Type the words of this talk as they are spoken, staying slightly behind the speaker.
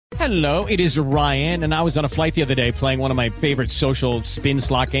Hello, it is Ryan, and I was on a flight the other day playing one of my favorite social spin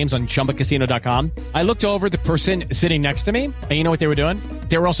slot games on ChumbaCasino.com. I looked over at the person sitting next to me, and you know what they were doing?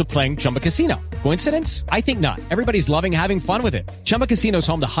 They were also playing Chumba Casino. Coincidence? I think not. Everybody's loving having fun with it. Chumba Casino is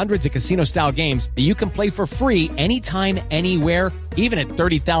home to hundreds of casino-style games that you can play for free anytime, anywhere, even at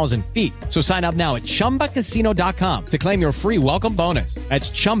 30,000 feet. So sign up now at ChumbaCasino.com to claim your free welcome bonus. That's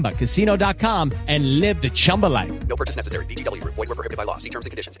ChumbaCasino.com and live the Chumba life. No purchase necessary. VGW. Void where prohibited by law. See terms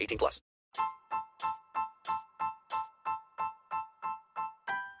and conditions. 18+.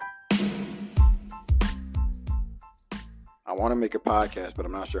 I want to make a podcast, but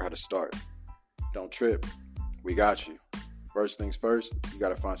I'm not sure how to start. Don't trip. We got you. First things first, you got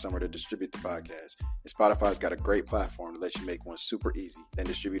to find somewhere to distribute the podcast. And Spotify's got a great platform to let you make one super easy, then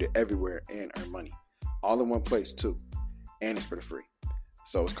distribute it everywhere and earn money. All in one place, too. And it's for the free.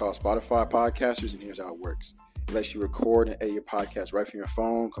 So it's called Spotify Podcasters, and here's how it works. It lets you record and edit your podcast right from your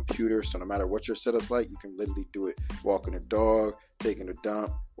phone, computer, so no matter what your setup's like, you can literally do it. Walking a dog, taking a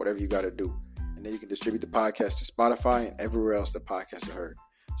dump, whatever you got to do. And then you can distribute the podcast to Spotify and everywhere else the podcasts are heard.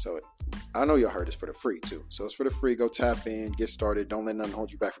 So I know y'all heard it's for the free too. So it's for the free. Go tap in, get started. Don't let nothing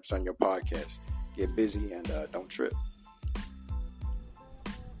hold you back from starting your podcast. Get busy and don't trip.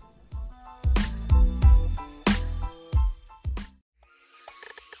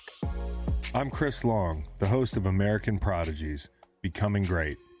 I'm Chris Long, the host of American Prodigies, Becoming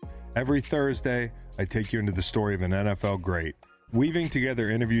Great. Every Thursday, I take you into the story of an NFL great. Weaving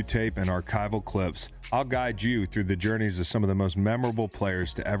together interview tape and archival clips, I'll guide you through the journeys of some of the most memorable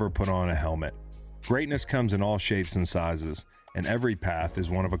players to ever put on a helmet. Greatness comes in all shapes and sizes, and every path is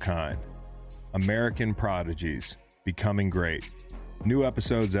one of a kind. American Prodigies, Becoming Great. New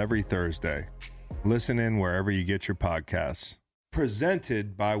episodes every Thursday. Listen in wherever you get your podcasts.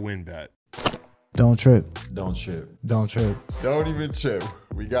 Presented by WinBet. Don't trip. Don't trip. Don't trip. Don't even trip.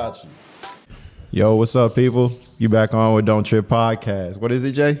 We got you. Yo, what's up, people? You back on with Don't Trip Podcast. What is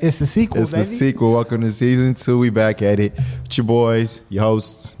it, Jay? It's the sequel, It's baby. the sequel. Welcome to season 2. We back at it. It's your boys, your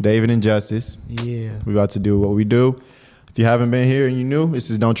hosts, David and Justice. Yeah. We about to do what we do. If you haven't been here and you new, this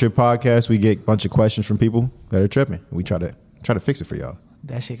is Don't Trip Podcast. We get a bunch of questions from people that are tripping. We try to fix it for y'all.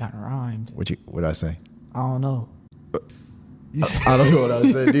 That shit kind of rhymed. What I say? I don't know. I don't know what I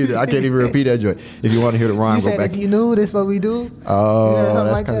said either. I can't even repeat that joint. If you want to hear the rhyme, You go said back. if you knew this what we do. Oh, something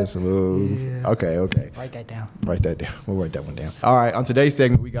that's like kind that. of smooth. Yeah. Okay. Write that down. Write that down. We'll write that one down. All right. On today's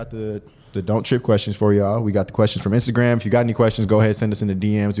segment, we got the Don't Trip questions for y'all. We got the questions from Instagram. If you got any questions, go ahead, send us in the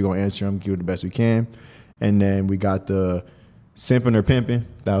DMs. We're going to answer them, give it the best we can. And then we got the Simping or Pimping.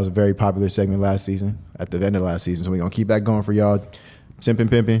 That was a very popular segment last season, at the end of last season. So we're going to keep that going for y'all.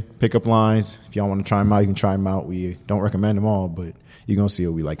 Simping, Pimping, pick up lines. If y'all want to try them out, you can try them out. We don't recommend them all, but you're going to see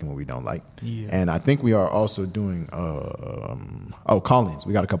what we like and what we don't like. Yeah. And I think we are also doing, call-ins.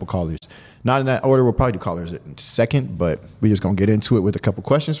 We got a couple callers. Not in that order. We'll probably do callers in second, but we're just going to get into it with a couple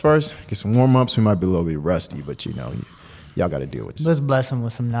questions first. Get some warm-ups. We might be a little bit rusty, but, y'all got to deal with it. Let's bless them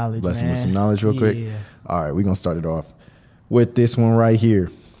with some knowledge, Bless them man. with some knowledge real quick. Yeah. All right, we're going to start it off with this one right here.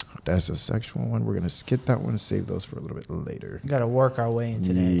 That's a sexual one. We're going to skip that one and save those for a little bit later. We got to work our way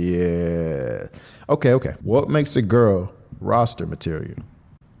into that. Yeah. Okay. What makes a girl roster material?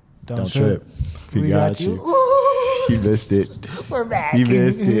 Don't trip. We got you. Ooh. You missed it. We're back. You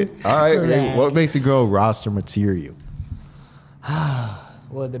missed it. All right. We're back. What makes a girl roster material?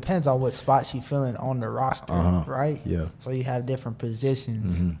 Well, it depends on what spot she feeling on the roster, right? Yeah. So you have different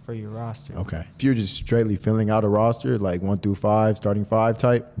positions for your roster. Okay. If you're just straightly filling out a roster, like 1 through 5, starting 5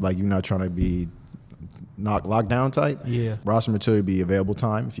 type, like you're not trying to be lockdown type. Yeah. Roster material be available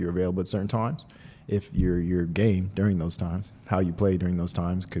time if you're available at certain times. If your game during those times, how you play during those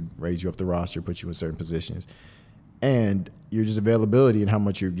times could raise you up the roster, put you in certain positions. And your just availability and how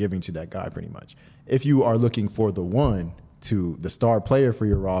much you're giving to that guy pretty much. If you are looking for the one to the star player for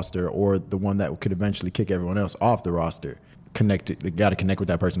your roster or the one that could eventually kick everyone else off the roster, they got to connect with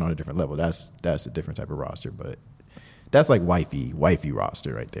that person on a different level. That's a different type of roster, but that's like wifey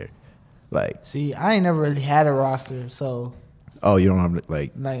roster right there. Like, See, I ain't never really had a roster, so oh, you don't have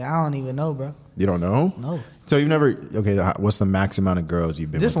like I don't even know, bro. you don't know? No. So you've never what's the max amount of girls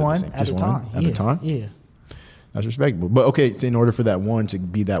you've been Just with? one at a time. At a time? Yeah. That's respectable. But okay, so in order for that one to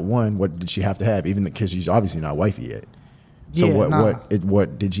be that one, what did she have to have? Even because she's obviously not wifey yet. So Yeah,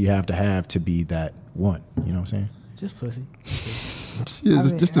 what did she have to be that one? You know what I'm saying? Just pussy.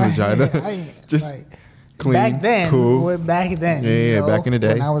 Just a vagina. Just clean, back then, cool. Back then. Yeah, back in the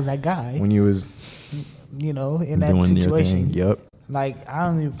day. When I was that guy. When you was in that doing your situation. thing. Yep. Like, I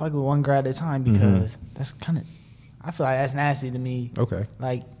don't even fuck with one girl at a time because that's kind of, I feel like that's nasty to me. Okay.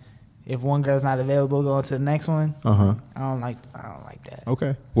 Like, if one girl's not available, going to the next one. I don't like that.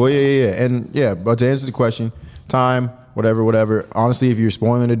 Okay. Well, yeah. And yeah, but to answer the question, time, whatever. Honestly, if you're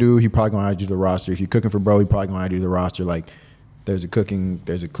spoiling a dude, he probably gonna add you to the roster. If you're cooking for bro, he probably gonna add you to the roster. Like, there's a cooking,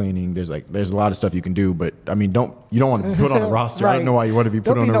 there's a cleaning, there's a lot of stuff you can do. But I mean, you don't want to be put on the roster. Right. I don't know why you want to be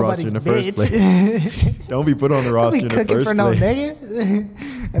put on the roster in the first place. Don't be put on the roster in the first place. Don't be cooking for no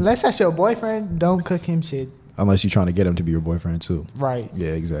nigga. Unless that's your boyfriend, don't cook him shit. Unless you're trying to get him to be your boyfriend too. Right. Yeah,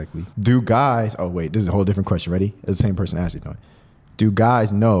 exactly. Do guys? Oh wait, this is a whole different question. Ready? It's the same person asked it. Do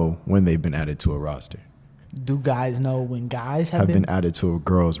guys know when they've been added to a roster? Do guys know when guys have been added to a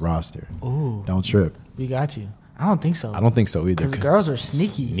girl's roster? Ooh. Don't trip. We got you. I don't think so. I don't think so either. Because girls are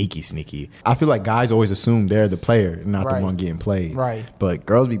sneaky. Sneaky. I feel like guys always assume they're the player, not the one getting played. Right. But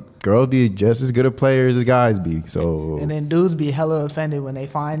girls be just as good of players as guys be. So. And then dudes be hella offended when they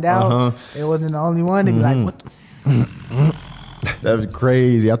find out it wasn't the only one. They be like, what? That was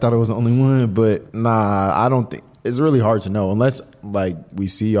crazy. I thought it was the only one, but nah, I don't think it's really hard to know unless like we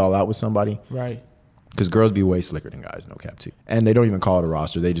see y'all out with somebody. Right. Because girls be way slicker than guys, no cap too. And they don't even call it a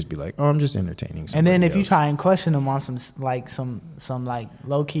roster. They just be like, oh, I'm just entertaining somebody. And then if else. you try and question them on some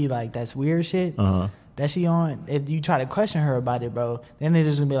low key, like that's weird shit that she on, if you try to question her about it, bro, then they're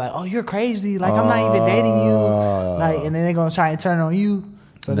just gonna be like, oh, you're crazy. Like, I'm not even dating you. Like, and then they're gonna try and turn on you.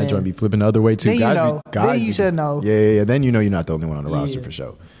 So and that joint be flipping the other way too. Then then you should know. Yeah. Then you know you're not the only one on the roster for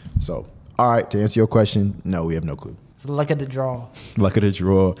sure. So, all right, to answer your question, no, we have no clue. It's luck of the draw. Luck of the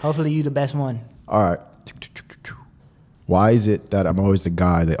draw. Hopefully you the best one. All right. Why is it that I'm always the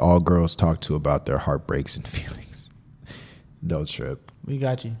guy that all girls talk to about their heartbreaks and feelings? Don't trip. We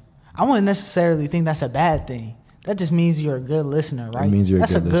got you. I wouldn't necessarily think that's a bad thing. That just means you're a good listener, right? It means you're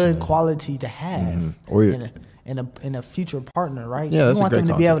that's a good good listener. Quality to have Or in a future partner, right? Yeah, that's you want a great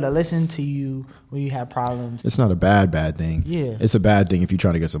them to be concept. able to listen to you when you have problems. It's not a bad thing. Yeah. It's a bad thing if you're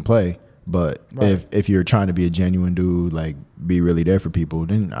trying to get some play. But if you're trying to be a genuine dude, like be really there for people,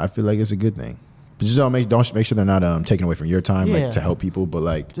 then I feel like it's a good thing. But just don't make sure they're not taking away from your time like to help people, but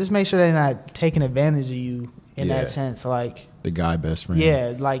like just make sure they're not taking advantage of you in that sense, like the guy best friend.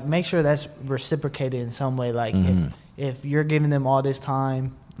 Yeah, like make sure that's reciprocated in some way. Like if you're giving them all this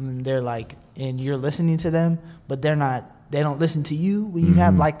time and they're like, and you're listening to them, but they don't listen to you when you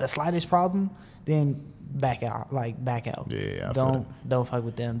have like the slightest problem, then back out. Yeah, don't fuck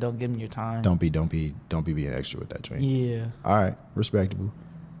with them. Don't give them your time. Don't be being extra with that joint. Yeah. All right, respectable.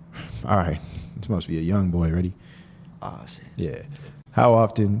 All right, this must be a young boy. Ready? Oh shit. Yeah. How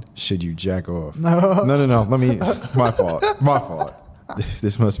often should you jack off? No. Let me. My fault.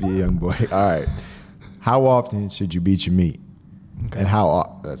 This must be a young boy. All right. How often should you beat your meat? Okay. And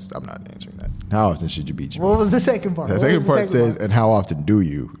I'm not answering that. How often should you beat your meat? What was the second part? The second part says, and how often do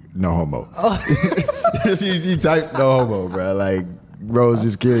you? No homo. Oh. he types no homo, bro. Like, bro's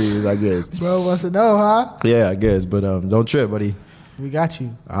just curious, I guess. Bro wants to know, huh? Yeah, I guess. But don't trip, buddy. We got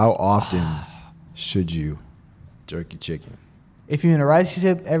you. How often should you jerk your chicken? If you're in a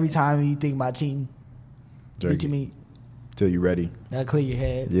relationship, every time you think about cheating, beat your meat. Till you're ready. That'll clear your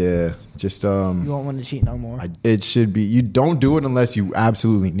head. Yeah. Just you won't want to cheat no more. It should be, you don't do it unless you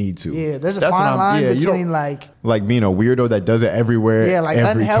absolutely need to. Yeah, there's a fine line between like being a weirdo that does it everywhere. Yeah, like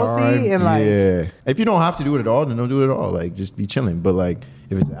every unhealthy time. and like, yeah. If you don't have to do it at all, then don't do it at all. Like, just be chilling. But like,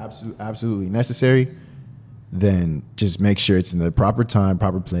 if it's absolutely necessary, then just make sure it's in the proper time,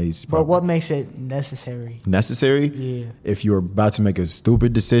 proper place. But what makes it necessary? Necessary? Yeah. If you're about to make a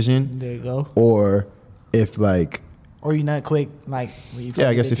stupid decision. There you go. Or if like. Or you're not quick, like. When you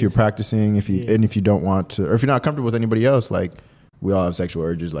I guess if you're practicing, if you don't want to, or if you're not comfortable with anybody else, like we all have sexual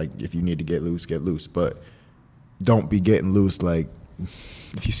urges. Like if you need to get loose, get loose. But don't be getting loose like.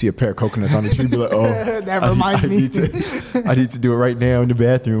 If you see a pair of coconuts on the tree, be like, "Oh, that reminds me. I need to do it right now in the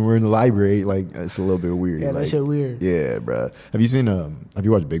bathroom. We're in the library. Like, it's a little bit weird. Yeah, that shit weird. Yeah, bro. Have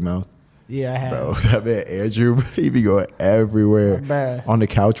you watched Big Mouth? Yeah, I have. Bro, that man Andrew, he be going everywhere on the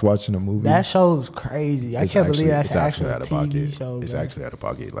couch watching a movie. That show's crazy. I can't believe that's actually out of pocket. TV show. It's actually out of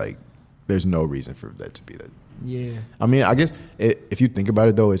pocket. Like, there's no reason for that to be that. Yeah. I mean, I guess if you think about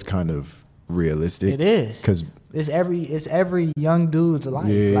it, though, it's kind of realistic. It is because it's every young dude's life.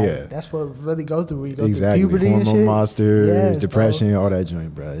 Yeah, like, that's what really goes through. You go exactly. through puberty Hormone and shit. monsters, depression, all that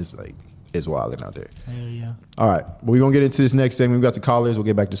joint, bro. It's like it's wilding out there. Hell yeah. All right, we're gonna get into this next segment. We got the callers. We'll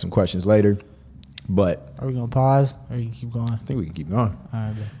get back to some questions later. But are we gonna pause or you can keep going? I think we can keep going.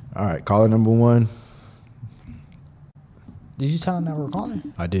 All right, caller number 1. Did you tell them that we're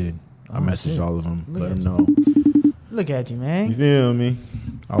calling? I did. I messaged all of them. Let them know. Look at you, man. You feel me?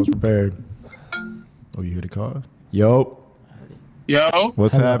 I was prepared. Oh, you hear the call? Yo. Yo.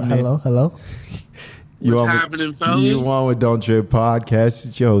 What's happening? Hello. You What's on happening, fellas? You on with Don't Trip Podcast.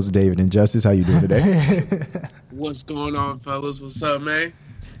 It's your host, David and Justice. How you doing today? What's going on, fellas? What's up, man?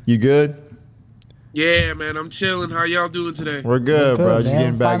 You good? Yeah, man, I'm chilling. How y'all doing today? We're good, bro. Just man.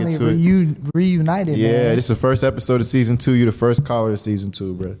 getting back Finally into it. Reunited, Yeah, man. this is the first episode of season 2. You're the first caller of season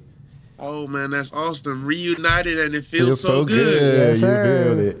 2, bro. Oh, man, that's awesome. Reunited, and it feels so good. Yes, You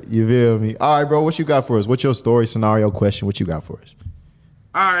sir. feel it. You feel me? All right, bro. What you got for us? What's your story, scenario, question? What you got for us?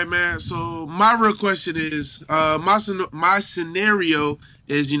 All right, man. So my real question is, my scenario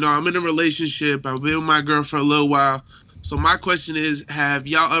is, I'm in a relationship. I've been with my girl for a little while. So my question is, have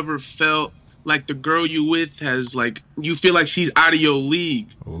y'all ever felt like the girl you with has, like, you feel like she's out of your league?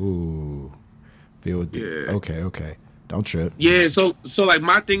 Ooh. Feel it. Yeah. Okay. Don't trip. Yeah, so like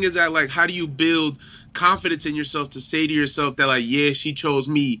my thing is that, like, how do you build confidence in yourself to say to yourself that, like, yeah, she chose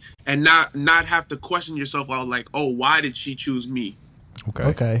me, and not have to question yourself all like, oh, why did she choose me?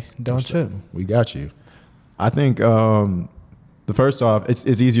 Okay. Don't trip. We got you. I think the first off, it's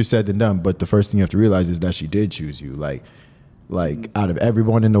easier said than done, but the first thing you have to realize is that she did choose you. Like out of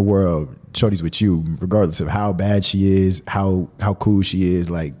everyone in the world, Shorty's with you, regardless of how bad she is, how cool she is.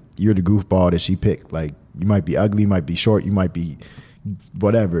 Like, you're the goofball that she picked. Like, you might be ugly, you might be short, you might be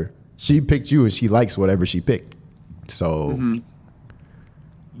whatever. She picked you, and she likes whatever she picked. So,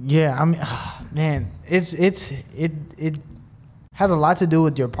 Yeah, I mean, man, it has a lot to do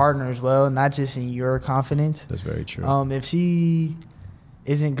with your partner as well, not just in your confidence. that's very true. If she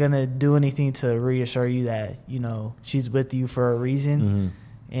isn't gonna do anything to reassure you that she's with you for a reason,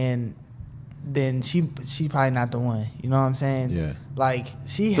 and then she probably not the one. You know what I'm saying? Yeah. Like,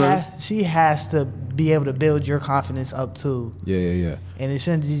 she has to be able to build your confidence up too. Yeah. And it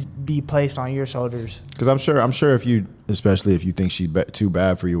shouldn't just be placed on your shoulders. Because I'm sure if you, especially if you think she's too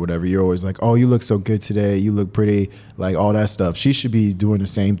bad for you, whatever, you're always like, oh, you look so good today, you look pretty, like all that stuff. She should be doing the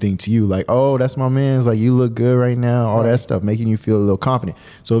same thing to you, like, oh, that's my man's, like, you look good right now, all that stuff, making you feel a little confident.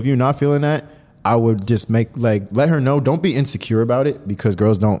 So if you're not feeling that, I would just let her know. Don't be insecure about it, because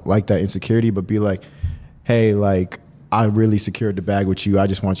girls don't like that insecurity, but be like, hey, like, I really secured the bag with you. I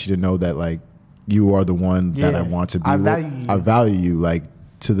just want you to know that, like, you are the one that I want to be with. I value you, like,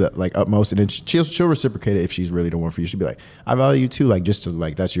 to the, like, utmost. And then she'll reciprocate it if she's really the one for you. She'll be like, I value you too, like, just to,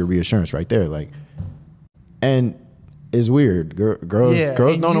 like, that's your reassurance right there. Like, and it's weird.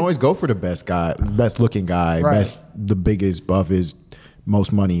 Girls don't always go for the best guy, best looking guy, the biggest, buffest,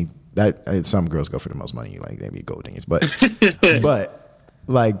 most money. That some girls go for the most money, like they be gold dingers, but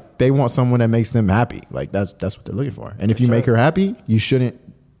like, they want someone that makes them happy. Like, that's what they're looking for. And if you make her happy, you shouldn't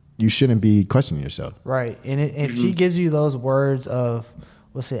be questioning yourself. Right. And if she gives you those words of,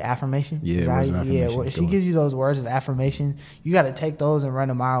 what's it, affirmation? Yeah, words of affirmation. If she gives you those words of affirmation, you got to take those and run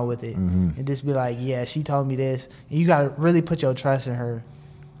a mile with it, and just be like, yeah, she told me this. And you got to really put your trust in her,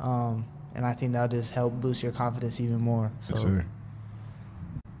 and I think that'll just help boost your confidence even more. So. Yes, sir.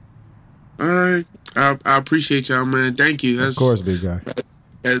 All right, I appreciate y'all, man. Thank you. Of course, big guy.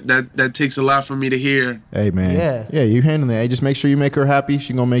 That takes a lot for me to hear. Hey, man. Yeah, you handle it. Hey, just make sure you make her happy.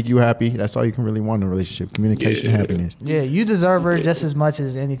 She gonna make you happy. That's all you can really want in a relationship. Communication, happiness. Yeah, you deserve her just as much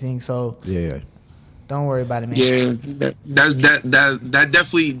as anything. So yeah. Don't worry about it, man. Yeah, that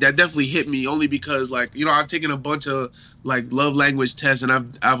definitely hit me, only because, like, I've taken a bunch of, like, love language tests,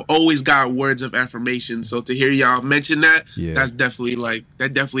 and I've always got words of affirmation. So to hear y'all mention that, that's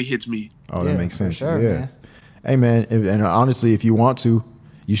definitely hits me. Oh, that makes sense. Sure, man. Hey, man, and honestly, if you want to,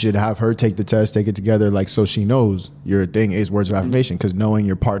 you should have her take the test, take it together, like, so she knows your thing is words of affirmation, because knowing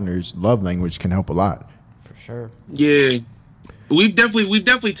your partner's love language can help a lot. For sure. Yeah. We've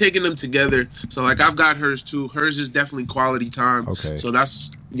definitely taken them together. So, like, I've got hers too. Hers is definitely quality time. Okay. So that's,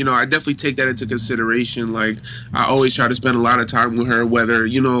 I definitely take that into consideration. Like, I always try to spend a lot of time with her, whether,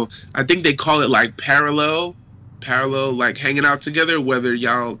 I think they call it, like, parallel, like, hanging out together, whether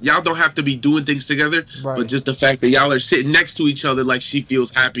y'all don't have to be doing things together, but just the fact that y'all are sitting next to each other, like, she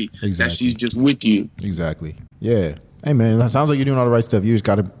feels happy that she's just with you. Exactly. Yeah. Hey, man, that sounds like you're doing all the right stuff. You just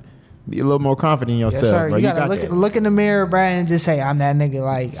got to be a little more confident in yourself. Yes, sir. Bro. You gotta look in the mirror, Brian, and just say, I'm that nigga.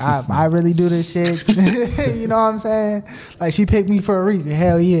 Like, I really do this shit. You know what I'm saying? Like, she picked me for a reason.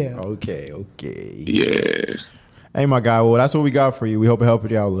 Hell yeah. Okay. Yeah. Hey, my guy. Well, that's what we got for you. We hope it helped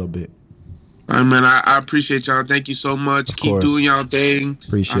you out a little bit. All right, man. I appreciate y'all. Thank you so much. Keep doing y'all thing.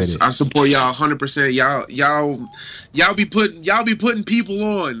 Appreciate it. I support y'all 100%. Y'all be putting people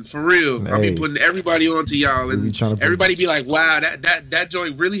on for real. Hey. I'll be putting everybody on to y'all, and everybody be like, "Wow, that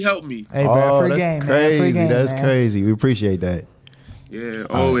joint really helped me." Hey, bro, free that's game, crazy. man. Free game, That's man. crazy. We appreciate that. Yeah,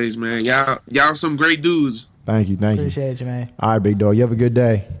 always, man. Y'all some great dudes. Thank you. Appreciate you, man. All right, big dog. You have a good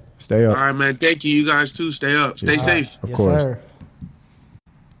day. Stay up. All right, man. Thank you. You guys too. Stay up. Stay safe. Of Yes, course. sir.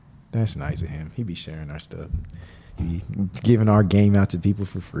 That's nice of him. He be sharing our stuff. He giving our game out to people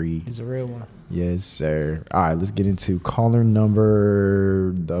for free. He's a real one. Yes, sir. All right, let's get into caller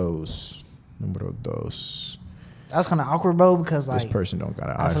number dos. Numero dos. That was kind of awkward, bro, because This like person don't got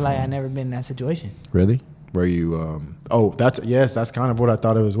an I feel iPhone. like I never been in that situation. Really? Where you? That's kind of what I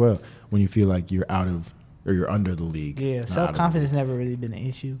thought of as well. When you feel like you're out of or you're under the league. Yeah, Not self out of confidence never really been an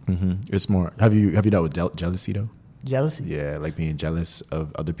issue. the league. It's more. Have you dealt with jealousy though? Jealousy? Yeah, like being jealous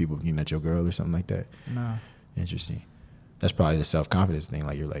of other people being at your girl or something like that. Nah. Interesting. That's probably the self confidence thing.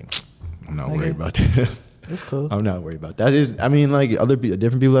 Like you're like, I'm not Okay. worried about that. It's cool. I'm not worried about that. Is I mean, like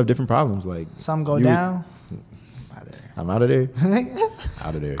different people have different problems. Like Something go you- down. I'm out of there.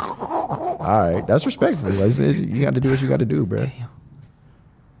 Out of there. All right, that's respectful. You got to do what you got to do, bro.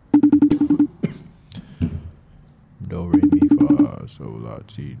 Do re mi fa sol la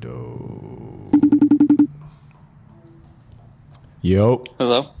ti do. Yo,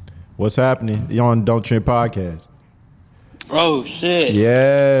 Hello. what's happening? You on Don't Trend podcast? Oh shit.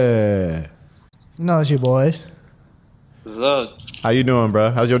 Yeah. You know it's your boys. What's up? How you doing,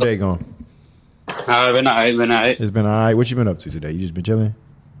 bro? How's your day going? Been alright. It's been all right. What you been up to today? You just been chilling?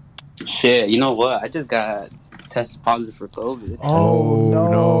 Shit, you know what? I just got tested positive for COVID. Oh,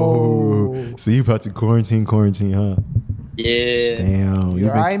 no. So you about to quarantine, huh? Yeah. Damn. You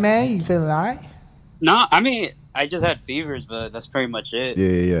all right, man? You feeling all right? No, I mean, I just had fevers, but that's pretty much it.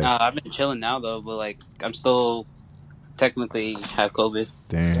 Yeah. I've been chilling now though, but like, I'm still technically have COVID.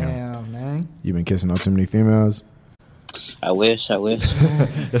 Damn. Man. You been kissing on too many females? I wish.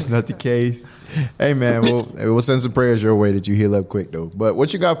 That's not the case. Hey, man, we'll send some prayers your way that you heal up quick, though. But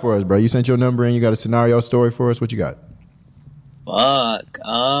what you got for us, bro? You sent your number in. You got a scenario story for us? What you got? Fuck.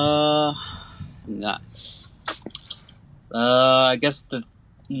 Nah. I guess the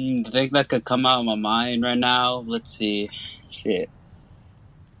thing that could come out of my mind right now. Let's see. Shit.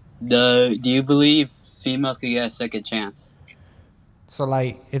 Do you believe females could get a second chance? So,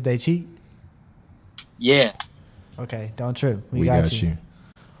 like, if they cheat? Yeah. Okay, don't trip. We got you.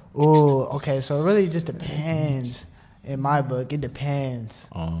 Oh, okay. So it really just depends. In my book, it depends.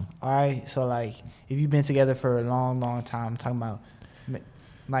 All right. So like, if you've been together for a long, long time, I'm talking about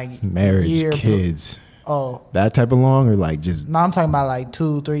like Marriage, kids. Oh, that type of long, or like just? No, I'm talking about like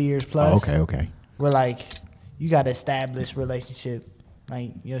 2-3 years plus. Oh, okay. Where like you got to establish relationship.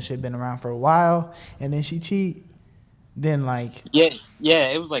 Like your shit been around for a while, and then she cheat. Then like yeah,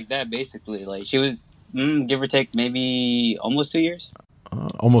 it was like that basically. Like she was give or take maybe almost 2 years.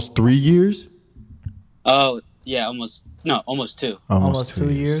 Almost 3 years? Oh, yeah, almost 2. Almost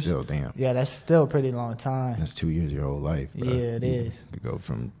 2 years. Still, damn. Yeah, that's still a pretty long time. That's 2 years of your whole life, bro. Yeah, it is. To go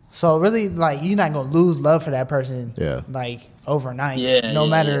from. So really, like, you're not gonna lose love for that person. Yeah. Like overnight. Yeah. No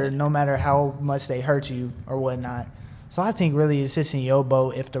matter how much they hurt you or whatnot. So I think really it's just in your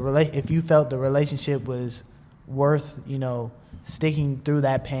boat. If you felt the relationship was worth, sticking through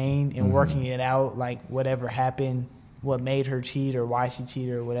that pain and working it out, like whatever happened, what made her cheat or why she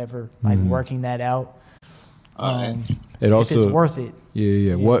cheated or whatever, like working that out. It also, if it's worth it.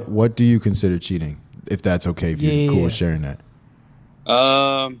 Yeah. What do you consider cheating? If that's okay, if you're cool with sharing that.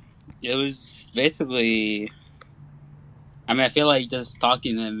 It was basically. I mean, I feel like just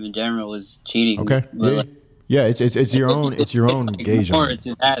talking to them in general was cheating. Okay. But Yeah, it's your own like gauge more on it.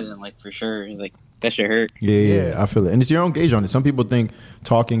 to that than like for sure like that should hurt. Yeah, I feel it, and it's your own gauge on it. Some people think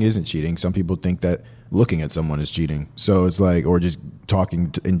talking isn't cheating. Some people think that looking at someone is cheating. So it's like, or just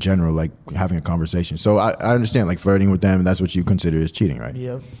talking in general, like having a conversation. So I understand, like flirting with them, that's what you consider is cheating, right?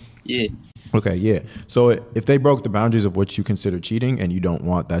 Yep. Yeah. Okay, yeah. So if they broke the boundaries of what you consider cheating and you don't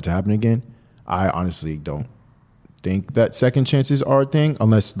want that to happen again, I honestly don't think that second chances are a thing,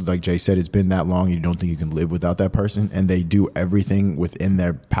 unless, like Jay said, it's been that long, you don't think you can live without that person, and they do everything within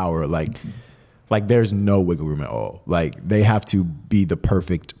their power. Like there's no wiggle room at all. Like they have to be the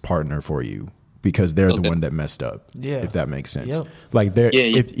perfect partner for you because they're the one that messed up. Yeah, if that makes sense. Yep. Like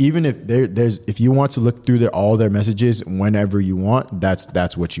if you want to look through all their messages whenever you want,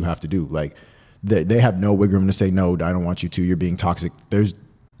 that's what you have to do. Like they have no wiggle room to say no, I don't want you to. You're being toxic.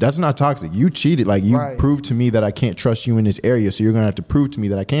 That's not toxic. You cheated. Like you proved to me that I can't trust you in this area, so you're gonna have to prove to me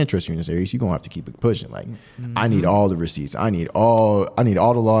that I can trust you in this area. So you're gonna have to keep it pushing. Like I need all the receipts. I need all the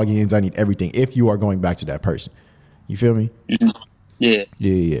logins. I need everything. If you are going back to that person, you feel me?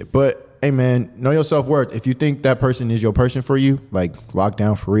 Yeah. But hey, man, know your self-worth. If you think that person is your person for you, like lock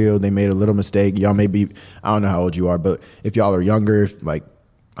down for real. They made a little mistake. Y'all may be, I don't know how old you are, but if y'all are younger, like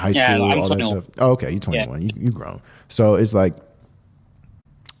high school, all that stuff. Oh, okay, you're 21. You grown. So it's like,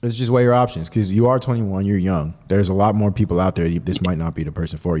 Let's just weigh your options because you are 21. You're young. There's a lot more people out there. This might not be the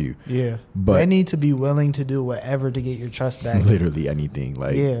person for you. Yeah, but they need to be willing to do whatever to get your trust back. Literally anything.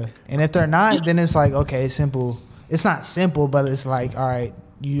 Like yeah, and if they're not, then it's like okay, simple. It's not simple, but it's like all right.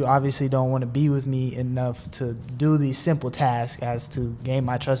 You obviously don't want to be with me enough to do these simple tasks as to gain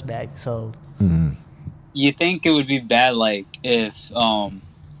my trust back. So, You think it would be bad, like if,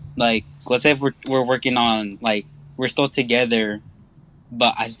 like let's say if we're working on like we're still together,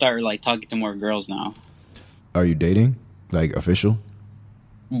 but I start like talking to more girls now. Are you dating? Like official?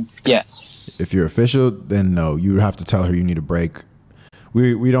 Yes. If you're official, then no. You have to tell her you need a break.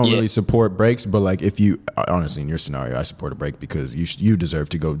 We don't really support breaks, but like if you honestly in your scenario, I support a break because you deserve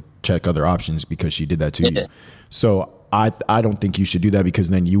to go check other options because she did that to you. So I don't think you should do that because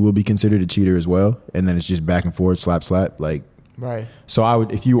then you will be considered a cheater as well, and then it's just back and forth, slap, like right. So I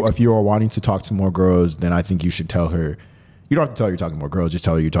would if you are wanting to talk to more girls, then I think you should tell her. You don't have to tell her you're talking to more girls. Just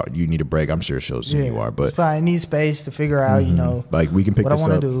tell her you need a break. I'm sure she'll assume you are. But it's fine. I need space to figure out. You know, like we can pick what this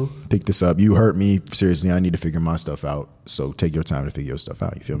I up. do. Pick this up. You hurt me seriously. I need to figure my stuff out. So take your time to figure your stuff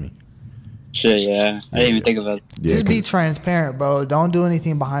out. You feel me? Sure. Yeah. I didn't even think about it. Yeah, Just be transparent, bro. Don't do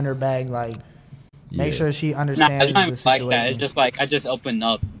anything behind her back. Like, make sure she Nah, understands it's not the even situation. like that. It's just like I just open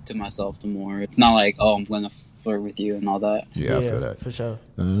up to myself the more. It's not like I'm gonna flirt with you and all that. Yeah, I feel that for sure.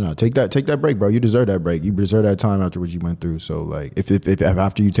 No. Take that break, bro. You deserve that break. You deserve that time after what you went through. So like, if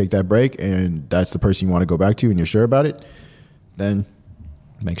after you take that break and that's the person you want to go back to and you're sure about it, then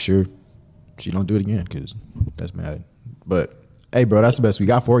make sure she don't do it again because that's mad. But hey, bro, that's the best we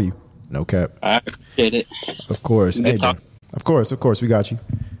got for you. No cap. I appreciate it. Of course. Hey, bro. Of course, we got you.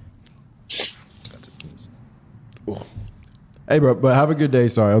 Hey, bro, but have a good day.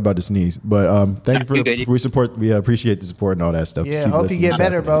 Sorry, I was about to sneeze. But thank you for we appreciate the support and all that stuff. Yeah, Keep hope you get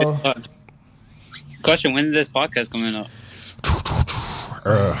better, bro. Question: when is this podcast coming up?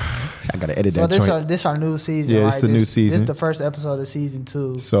 I gotta edit So that. this our new season. Yeah, right? it's the new season. This is the first episode of season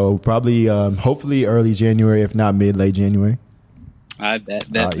 2. So probably, hopefully early January, if not late January. I bet.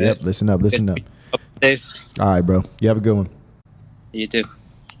 Yep. Listen up. All right, bro. You have a good one. You too.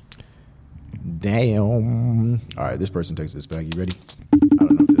 Damn. All right, this person texted this back. You ready? I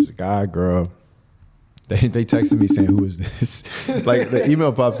don't know if this is a guy, girl. They texted me saying, "Who is this?" Like the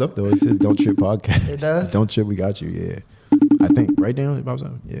email pops up though. It says, "Don't Trip Podcast." It does? Don't Trip. We got you. Yeah. I think right down it pops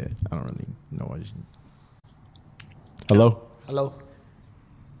up. Yeah. I don't really know. Hello. Hello.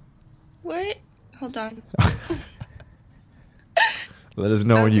 What? Hold on. Let us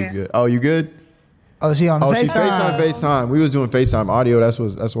know when you good. Oh, you good? Oh, she on FaceTime. She FaceTime. We was doing FaceTime audio. That's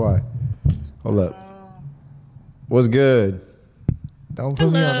why. Hold up. What's good? Don't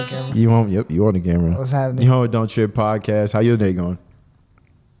put me on the camera. You on? Yep, you on the camera. What's happening? You on Don't Trip Podcast? How your day going?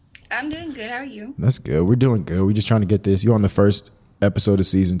 I'm doing good. How are you? That's good. We're doing good. We're just trying to get this. You're on the first episode of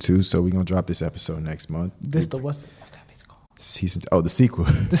season 2, so we're gonna drop this episode next month. What's that bitch called? Season. Oh, the sequel.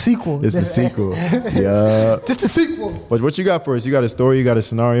 The sequel. It's the sequel. Yeah. It's the sequel. But what you got for us? You got a story? You got a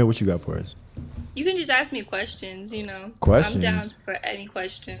scenario? What you got for us? You can just ask me questions, you know. Questions? I'm down for any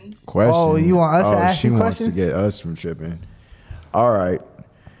questions. Oh, you want us to ask you questions? She wants to get us from tripping. All right.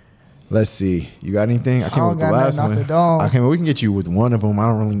 Let's see. You got anything? I came up with the last one. We can get you with one of them. I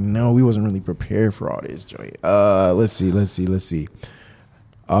don't really know. We wasn't really prepared for all this, Joy. Let's see. Let's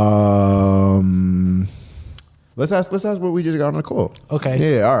ask what we just got on the call.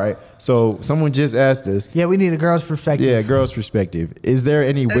 Okay. Yeah, all right. So someone just asked us. Yeah, we need a girl's perspective. Yeah, girl's perspective. Is there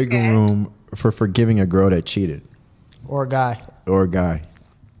any wiggle room for forgiving a girl that cheated? Or a guy.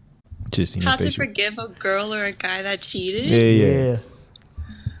 Just How to forgive a girl or a guy that cheated? Yeah.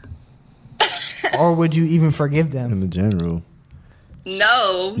 Or would you even forgive them? In the general.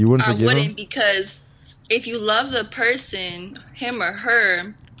 No, You wouldn't I forgive wouldn't him? because if you love the person, him or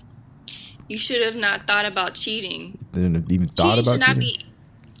her, you should have not thought about cheating. Didn't even thought about cheating?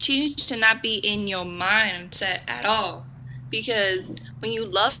 Cheating should not be in your mindset at all. Because when you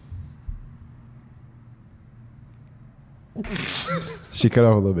love She cut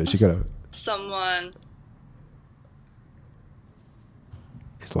off a little bit. someone,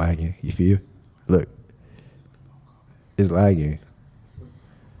 It's lagging. You feel? Look. It's lagging.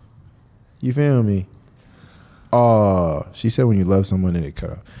 You feel me? Oh, she said when you love someone and it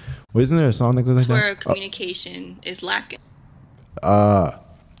cut off. Well, isn't there a song that goes like that? where communication is lacking. Hold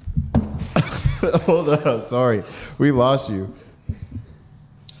up. Sorry. We lost you.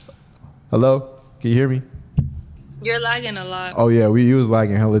 Hello? Can you hear me? You're lagging a lot. Oh, yeah. You was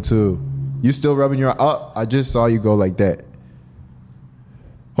lagging hella too. You still rubbing your... Oh, I just saw you go like that.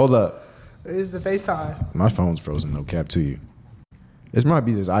 Hold up. It's the FaceTime. My phone's frozen, no cap to you. This might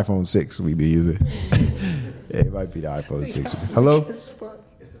be this iPhone 6 we be using. Yeah, it might be the iPhone 6. Hello?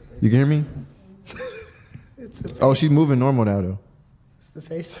 You can hear me? Oh, she's moving normal now though. It's the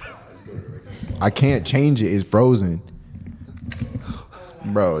face. I can't change it. It's frozen.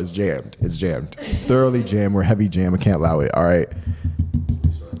 Bro, it's jammed. It's jammed. Thoroughly jammed. We're heavy jam. I can't allow it. All right.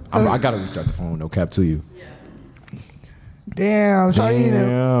 I gotta restart the phone. No cap to you. Damn,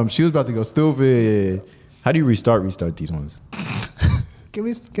 Damn, she was about to go stupid. How do you restart these ones? Can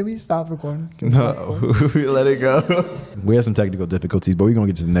we stop recording? No, we let it go. We had some technical difficulties, but we're gonna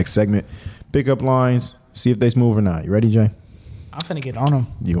get to the next segment. Pick up lines, see if they smooth or not. You ready, Jay? I'm finna get on them.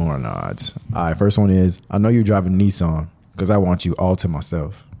 You are not. All right, first one is, I know you drive a Nissan because I want you all to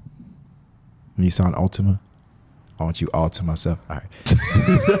myself. Nissan Altima? I want you all to myself. All right.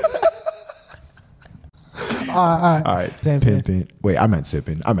 All right. Pimpin'. Wait, I meant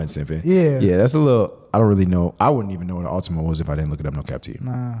sipping. Simping. Yeah. Yeah, that's a little, I don't really know. I wouldn't even know what an Altima was if I didn't look it up. No cap to you.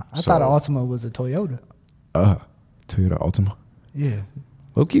 Nah, I thought an Altima was a Toyota. Toyota Altima? Yeah.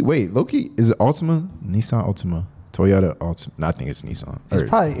 Loki, is it Altima? Nissan Altima. Toyota Altima. No, I think it's Nissan.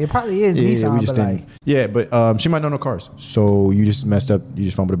 It probably is Nissan. We just didn't. But she might know no cars. So you just messed up. You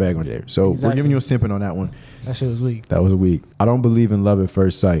just fumbled a bag on there. So we're giving you a simping on that one. That shit was weak. That was weak. I don't believe in love at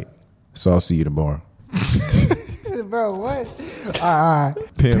first sight. So I'll see you tomorrow. Bro, what? All right.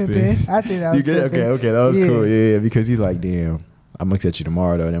 Pimpin'. I think that was You get it? Okay, that was cool. Yeah, because he's like, damn, I'm gonna catch you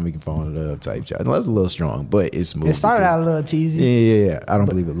tomorrow though, then we can fall in love type job. That was a little strong, but it's smooth. It started out a little cheesy. Yeah. I don't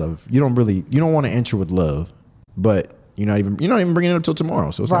believe in love. You don't want to enter with love, but you're not even bringing it up till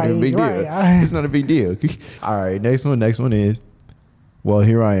tomorrow, so it's not even a big deal. It's not a big deal. All right, next one is, well,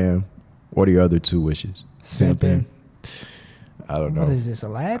 here I am. What are your other two wishes? Simping. I don't know. What is this,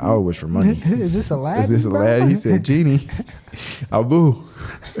 Aladdin? I would wish for money. Is this Aladdin? Aladdin? He said, Genie. Abu.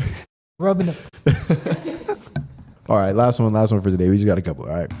 Rubbing it. All right, last one for today. We just got a couple.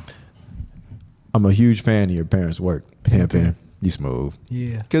 All right. I'm a huge fan of your parents' work. Pimpin'. You smooth.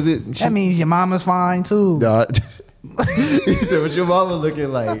 Yeah. That means your mama's fine too. He said, what's your mama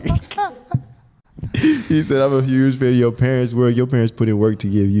looking like? He said, I'm a huge fan of your parents' work. Your parents put in work to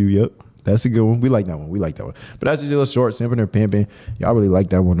give you. Yep. That's a good one. We like that one. But that's just a little short, simping or pimping. Y'all really like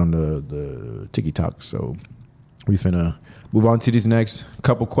that one on the TikTok. So we finna move on to these next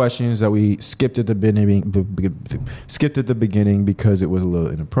couple questions that we skipped at the beginning because it was a little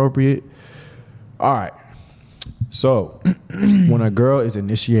inappropriate. All right. So when a girl is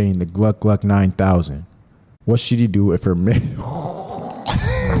initiating the Gluck Gluck 9000, what should he do if her man?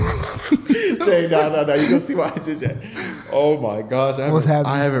 Jay, no. You gonna see why I did that? Oh my gosh!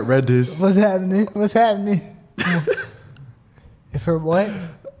 I haven't read this. What's happening? If her what?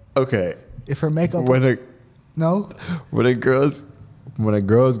 Okay. If her makeup. When a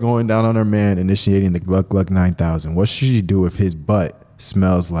girl's going down on her man initiating the Gluck Gluck 9000, what should she do if his butt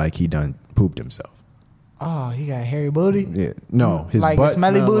smells like he done pooped himself? Oh, he got a hairy booty? Yeah. No, his like butt a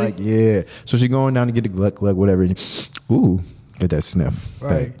smelly booty? like, yeah. So she going down to get the Gluck Gluck, whatever. Ooh, get that sniff.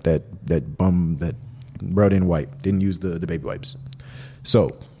 Right. That bum, that bro didn't wipe. Didn't use the baby wipes.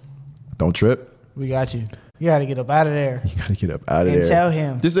 So, don't trip. We got you. You got to get up out of there. And tell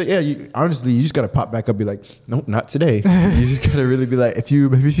him. Just honestly, you just got to pop back up and be like, nope, not today. You just got to really be like, if you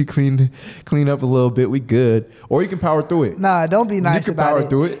clean up a little bit, we good. Or you can power through it. Nah, don't be nice about it. You can power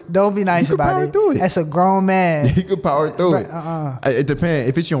through it. Don't be nice about it. That's a grown man. You can power through it. It depends.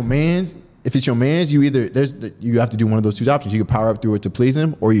 If it's your man's, you you have to do one of those two options. You can power up through it to please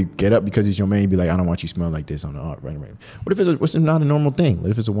him, or you get up because he's your man. You be like, I don't want you smelling like this on the right. What if it's not a normal thing? What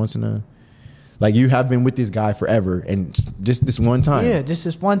if it's a once in a, like you have been with this guy forever and just this one time? Yeah, just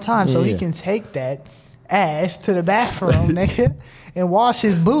this one time, so he can take that ass to the bathroom, nigga, and wash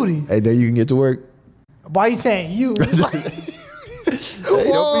his booty. And then you can get to work. Why you saying you? Hey,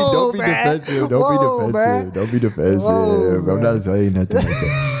 don't be defensive. Don't be defensive. Whoa, I'm not saying nothing like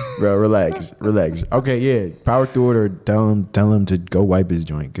that. Bro, relax. Okay, yeah, power through it or tell him to go wipe his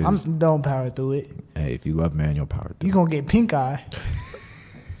joint. Don't power through it. Hey, if you love man, you'll power through. You gonna get pink eye.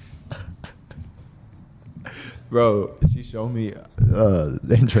 Bro, she showed me,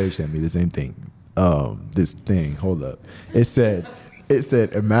 and Trey sent me the same thing. This thing, hold up. It said,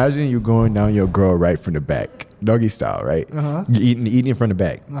 imagine you going down your girl right from the back, doggy style, right? You're eating from the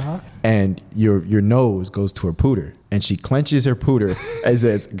back, and your nose goes to her pooter, and she clenches her pooter and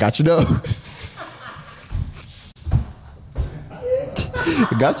says, "Got your nose."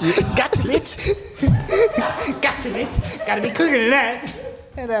 Got you, bitch. Got you, bitch. Gotta be quicker than that.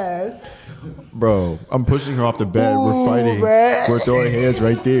 That ass. Bro, I'm pushing her off the bed. We're fighting. Man. We're throwing hands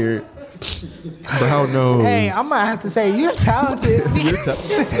right there. Brown nose. Hey, I might have to say you're talented.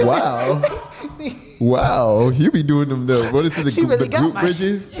 Wow. You be doing them what is it? The She really glute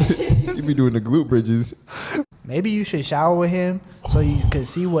bridges? You be doing the glute bridges. maybe you should shower with him so you can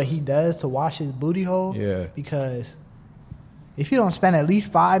see what he does to wash his booty hole. Yeah. Because if you don't spend at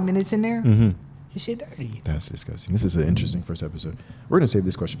least 5 minutes in there, his shit dirty. That's disgusting. This is an interesting first episode. We're going to save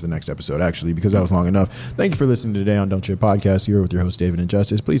this question for the next episode, actually, because that was long enough. Thank you for listening today on Don't Trip Podcast. You're with your host, David and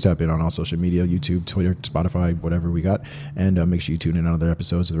Justice. Please tap in on all social media, YouTube, Twitter, Spotify, whatever we got. And make sure you tune in on other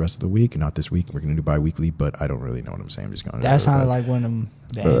episodes of the rest of the week. Not this week. We're going to do bi-weekly, but I don't really know what I'm saying. I'm just going to. That sounded like one of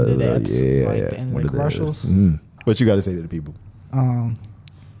the end of the episode, the end of the commercials. What you got to say to the people?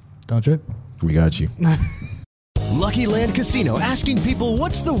 Don't trip. We got you. Lucky Land Casino, asking people,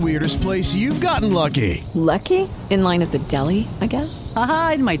 what's the weirdest place you've gotten lucky? Lucky? In line at the deli, I guess?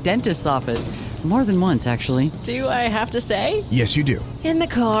 Aha, in my dentist's office. More than once, actually. Do I have to say? Yes, you do. In the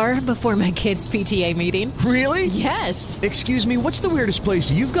car before my kids' PTA meeting. Really? Yes. Excuse me, what's the weirdest place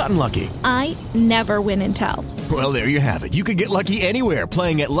you've gotten lucky? I never win and tell. Well, there you have it. You can get lucky anywhere,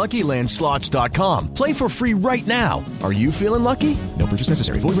 playing at LuckyLandSlots.com. Play for free right now. Are you feeling lucky? No purchase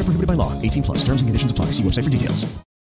necessary. Void where prohibited by law. 18+. Terms and conditions apply. See website for details.